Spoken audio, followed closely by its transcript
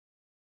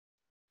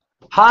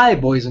Hi,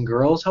 boys and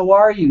girls. How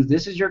are you?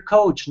 This is your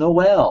coach,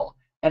 Noel,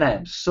 and I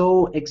am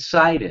so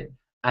excited.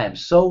 I am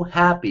so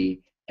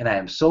happy, and I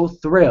am so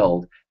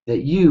thrilled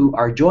that you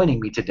are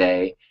joining me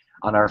today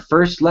on our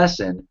first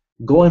lesson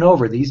going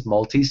over these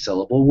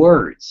multi-syllable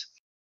words.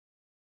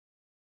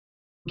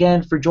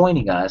 Again for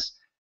joining us,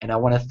 and I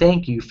want to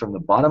thank you from the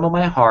bottom of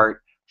my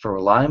heart for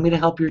allowing me to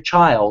help your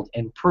child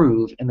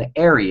improve in the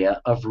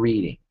area of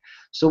reading.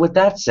 So with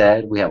that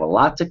said, we have a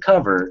lot to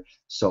cover,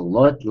 so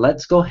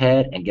let's go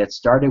ahead and get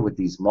started with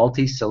these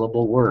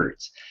multi-syllable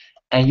words.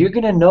 And you're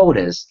going to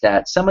notice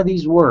that some of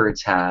these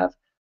words have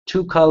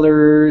two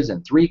colors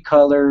and three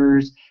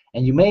colors,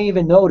 and you may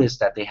even notice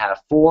that they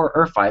have four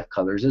or five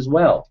colors as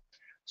well.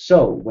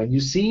 So when you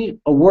see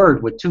a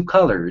word with two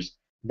colors,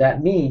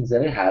 that means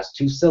that it has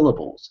two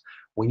syllables.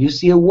 When you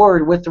see a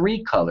word with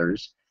three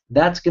colors,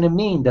 that's going to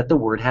mean that the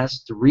word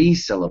has three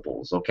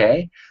syllables,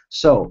 okay?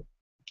 So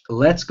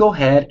let's go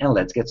ahead and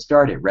let's get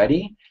started.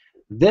 Ready?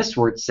 This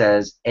word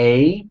says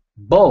a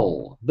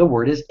bull. The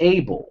word is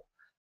able.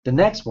 The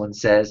next one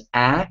says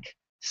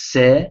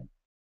accident.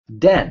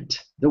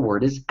 The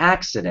word is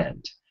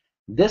accident.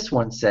 This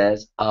one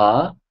says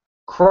a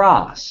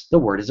cross. The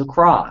word is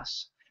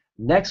across.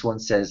 Next one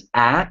says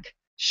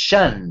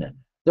action.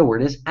 The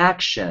word is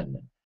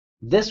action.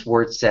 This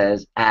word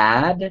says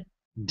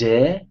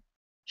addition.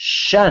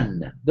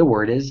 The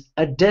word is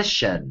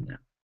addition.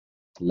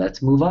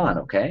 Let's move on,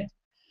 okay?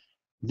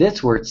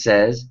 This word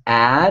says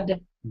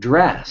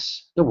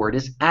address. The word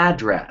is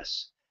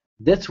address.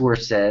 This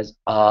word says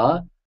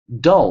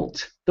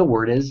adult. The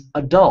word is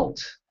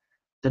adult.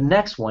 The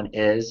next one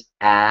is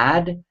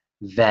adventure.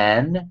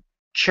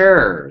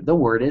 The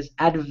word is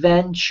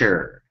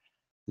adventure.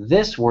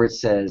 This word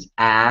says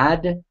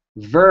adverb.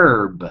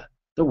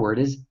 The word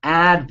is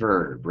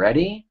adverb.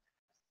 Ready?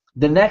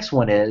 The next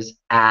one is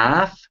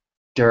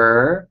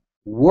afterward.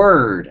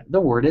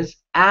 The word is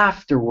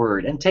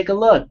afterward. And take a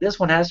look. This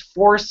one has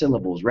four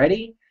syllables.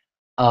 Ready?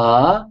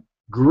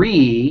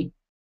 Agree.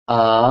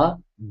 The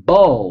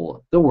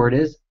word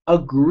is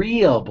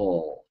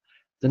agreeable.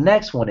 The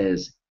next one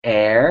is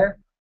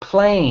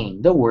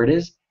airplane. The word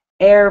is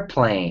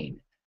airplane.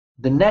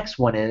 The next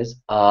one is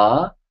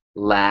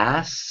Alaska.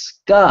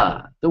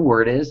 The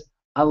word is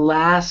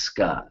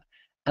Alaska.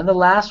 And the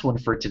last one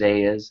for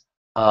today is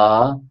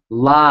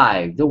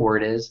alive. The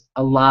word is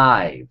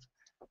alive.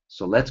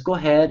 So let's go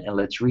ahead and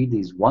let's read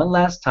these one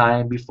last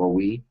time before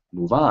we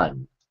move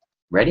on.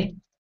 Ready?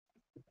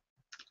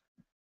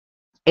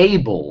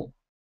 Able,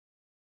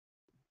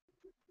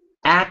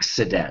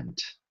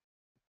 accident,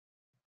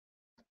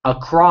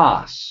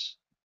 across,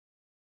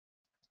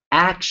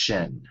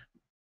 action,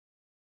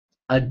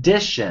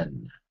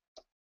 addition.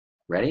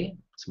 Ready?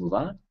 Let's move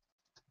on.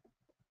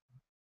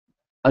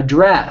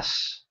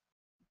 Address,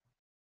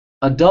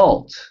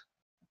 adult,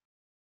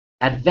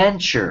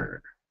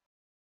 adventure,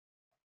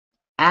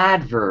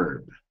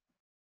 adverb,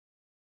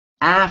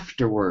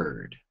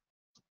 afterward.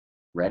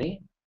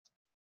 Ready?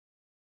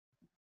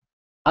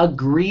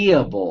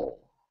 Agreeable,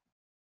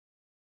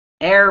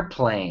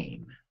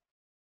 airplane,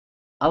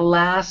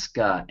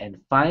 Alaska, and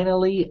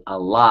finally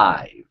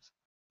alive.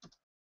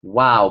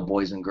 Wow,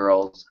 boys and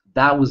girls,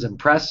 that was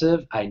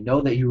impressive. I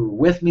know that you were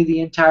with me the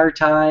entire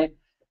time.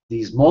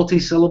 These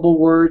multi-syllable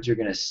words, you're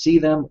going to see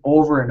them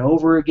over and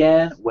over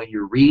again when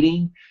you're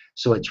reading.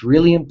 So it's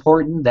really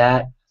important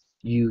that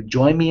you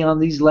join me on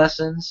these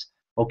lessons,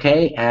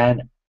 okay?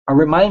 And a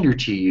reminder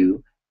to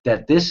you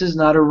that this is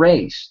not a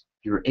race.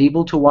 You're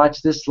able to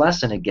watch this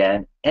lesson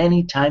again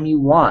anytime you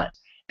want.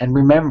 And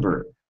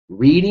remember,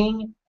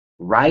 reading,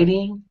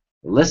 writing,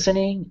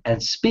 listening,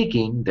 and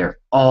speaking, they're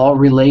all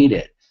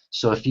related.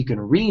 So if you can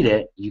read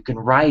it, you can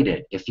write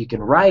it. If you can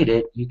write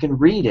it, you can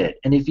read it.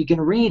 And if you can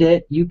read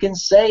it, you can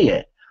say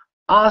it.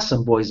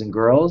 Awesome, boys and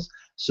girls.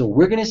 So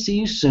we're going to see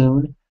you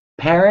soon.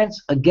 Parents,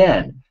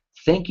 again,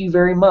 thank you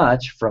very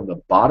much from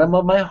the bottom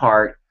of my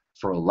heart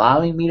for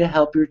allowing me to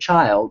help your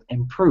child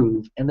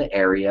improve in the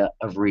area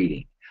of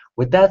reading.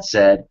 With that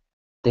said,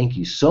 thank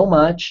you so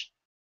much.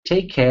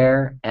 Take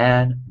care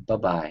and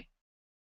bye-bye.